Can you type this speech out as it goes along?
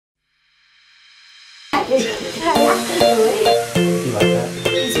You like that?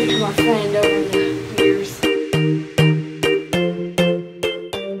 He's become our friend over the years.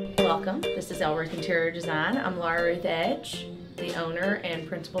 Welcome. This is Ruth Interior Design. I'm Ruth Edge, the owner and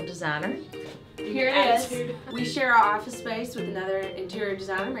principal designer. Here it is. We share our office space with another interior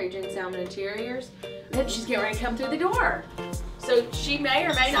designer, Mary Jane Salmon Interiors. And she's getting ready to come through the door. So she may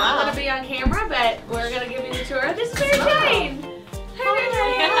or may not want to be on camera, but we're going to give you the tour. This is Mary Jane. Hey, Mary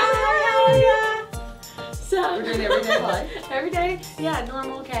Jane. How are you? So we're doing everyday life. Every day, yeah,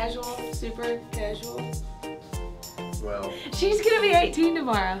 normal, casual, super casual. Well, She's going to be 18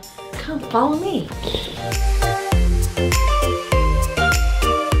 tomorrow. Come, follow me.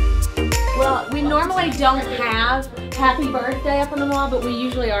 Well, we normally don't have happy birthday up on the wall, but we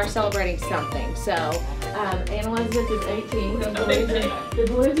usually are celebrating something. So, Anna Elizabeth is 18. The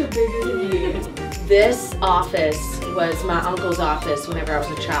boys are bigger than you. This office was my uncle's office whenever I was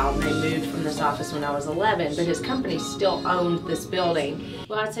a child, and they moved from this office when I was 11, but his company still owned this building.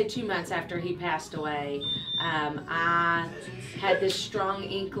 Well, I'd say 2 months after he passed away, I had this strong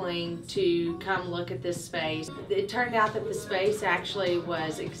inkling to come look at this space. It turned out that the space actually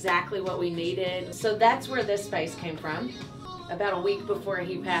was exactly what we needed. So that's where this space came from. About a week before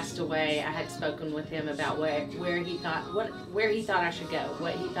he passed away, I had spoken with him about where he thought I should go,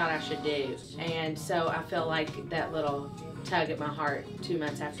 what he thought I should do. And so I feel like that little tug at my heart 2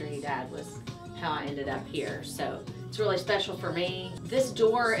 months after he died was how I ended up here. So it's really special for me. This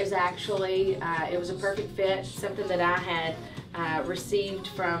door is actually, it was a perfect fit, something that I had received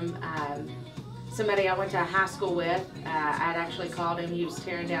from somebody I went to high school with. I'd actually called him. He was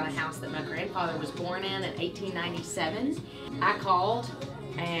tearing down a house that my grandfather was born in 1897. I called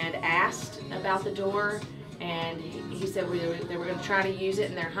and asked about the door, and he said they were going to try to use it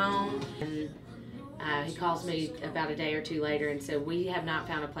in their home. And he calls me about a day or two later and said, "We have not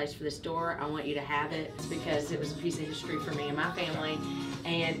found a place for this door. I want you to have it." It's because it was a piece of history for me and my family,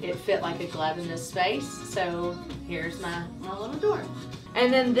 and it fit like a glove in this space. So here's my little door.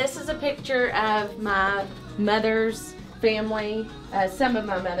 And then this is a picture of my mother's family, some of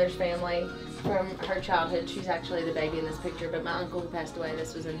my mother's family from her childhood. She's actually the baby in this picture, but my uncle who passed away,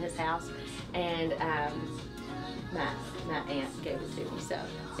 this was in his house, and my aunt gave it to me, so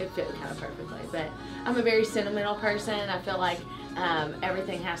it fit kind of perfectly. But I'm a very sentimental person. I feel like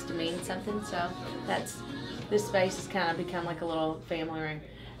everything has to mean something, so this space has kind of become like a little family room.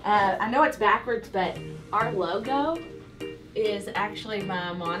 I know it's backwards, but our logo is actually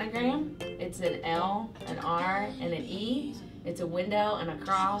my monogram. It's an L, an R, and an E. It's a window and a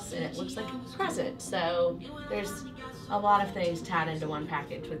cross, and it looks like a crescent. So there's a lot of things tied into one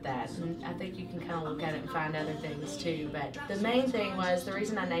package with that. And I think you can kind of look at it and find other things too. But the main thing was, the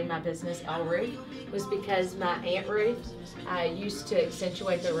reason I named my business Ruth was because my Aunt Ruth used to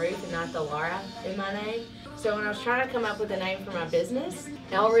accentuate the Ruth and not the Laura in my name. So when I was trying to come up with a name for my business,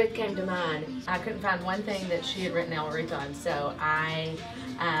 Ruth came to mind. I couldn't find one thing that she had written Ruth on, so I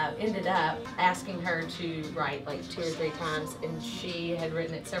ended up asking her to write like 2 or 3 times, and she had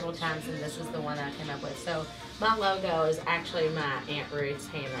written it several times, and this is the one I came up with. So my logo is actually my Aunt Ruth's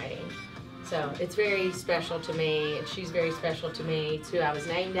handwriting. So it's very special to me, and she's very special to me. It's who I was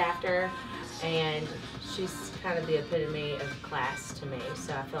named after, and she's kind of the epitome of class to me.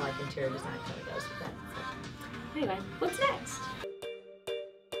 So I feel like interior design kind of goes with that. So anyway, what's next?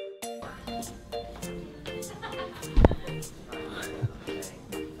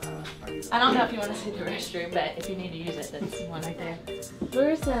 I don't know if you want to see the restroom, but if you need to use it, that's one right there.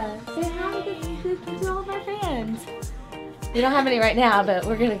 Larissa, say hi to all of our fans. We don't have any right now, but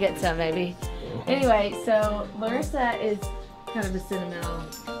we're going to get some maybe. Anyway, so Larissa is kind of a sentimental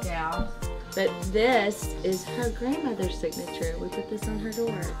gal, but this is her grandmother's signature. We put this on her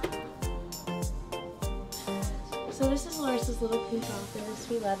door. So this is Larissa's little pink office.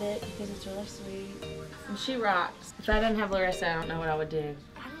 We love it because it's really sweet. And she rocks. If I didn't have Larissa, I don't know what I would do.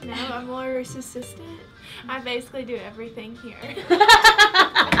 No, I'm Larissa's assistant. I basically do everything here.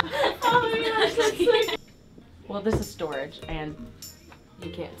 Oh my gosh, that's so... Well, this is storage, and you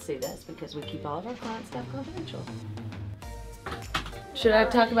can't see this because we keep all of our client stuff confidential. Should I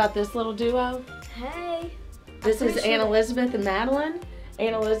talk about this little duo? Hey. This is Anna Elizabeth and Madeline.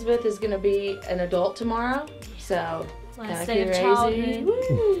 Anna Elizabeth is going to be an adult tomorrow, so last day of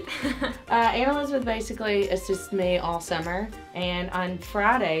childhood. Anna Elizabeth basically assists me all summer, and on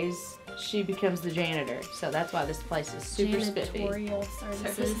Fridays she becomes the janitor. So that's why this place is super spiffy. Janitorial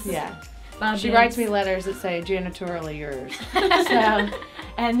services. Yeah. She writes me letters that say janitorially yours. So,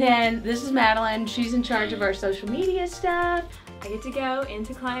 and then this is Madeline. She's in charge of our social media stuff. I get to go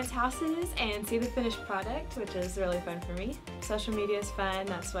into clients' houses and see the finished product, which is really fun for me. Social media is fun.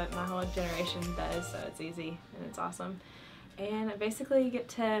 That's what my whole generation does, so it's easy and it's awesome. And I basically get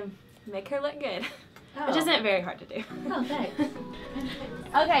to make her look good, which isn't very hard to do. Oh, thanks.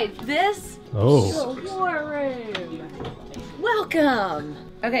 Okay, this is the war room. Welcome.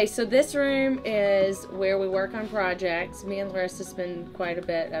 Okay, so this room is where we work on projects. Me and Larissa spend quite a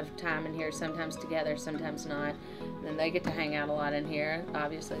bit of time in here, sometimes together, sometimes not. And then they get to hang out a lot in here.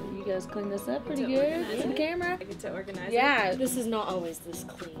 Obviously, you guys clean this up pretty good for the camera. I get to organize Yeah. it. This is not always this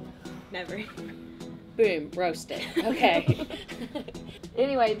clean. Never. Boom, roasted. Okay.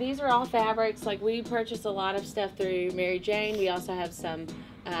 Anyway, these are all fabrics. Like, we purchase a lot of stuff through Mary Jane. We also have some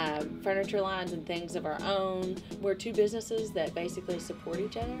furniture lines and things of our own. We're two businesses that basically support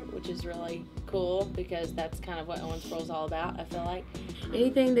each other, which is really cool because that's kind of what Owensboro is all about, I feel like.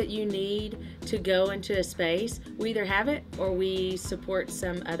 Anything that you need to go into a space, we either have it or we support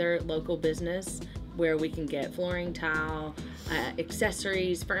some other local business where we can get flooring, tile,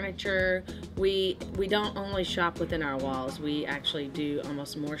 accessories, furniture. We don't only shop within our walls. We actually do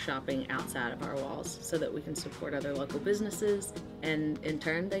almost more shopping outside of our walls so that we can support other local businesses, and in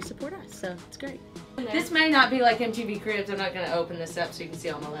turn they support us, so it's great. This may not be like MTV Cribs. I'm not going to open this up so you can see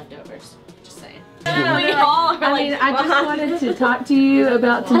all my leftovers. Just saying. We all are I just wanted to talk to you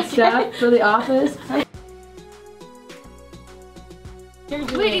about some stuff for the office.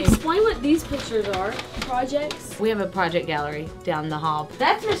 Wait, explain what these pictures are. Projects. We have a project gallery down the hall.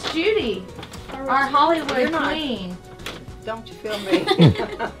 That's Miss Judy, our Hollywood queen. Don't you feel me?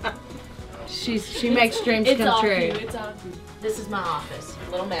 She makes dreams come true. It's all cute. This is my office.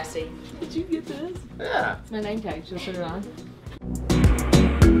 A little messy. Did you get this? Yeah. It's my name tag. She'll put it on.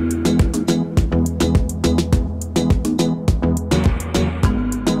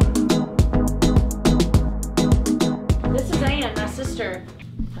 This is Ann, my sister,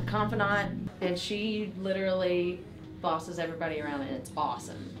 a confidant, and she literally bosses everybody around, and it's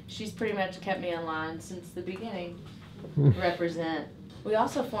awesome. She's pretty much kept me in line since the beginning. Represent. We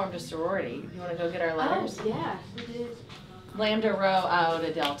also formed a sorority. You want to go get our letters? Oh, yeah, we did. Lambda Rho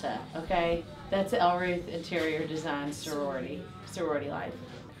Iota Delta, okay? That's the Ruth Interior Design Sorority Life.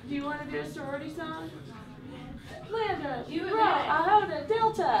 Do you want to do a sorority song? Lambda Rho Iota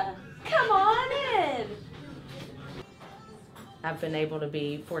Delta, come on in! I've been able to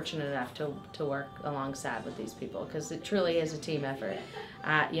be fortunate enough to work alongside with these people because it truly is a team effort.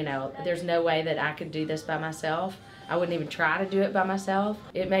 You know, there's no way that I could do this by myself. I wouldn't even try to do it by myself.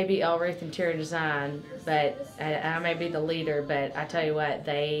 It may be Ruth Interior Design, but I may be the leader, but I tell you what,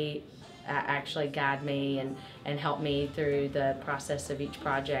 they actually guide me and help me through the process of each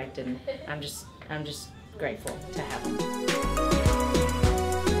project, and I'm just grateful to have them.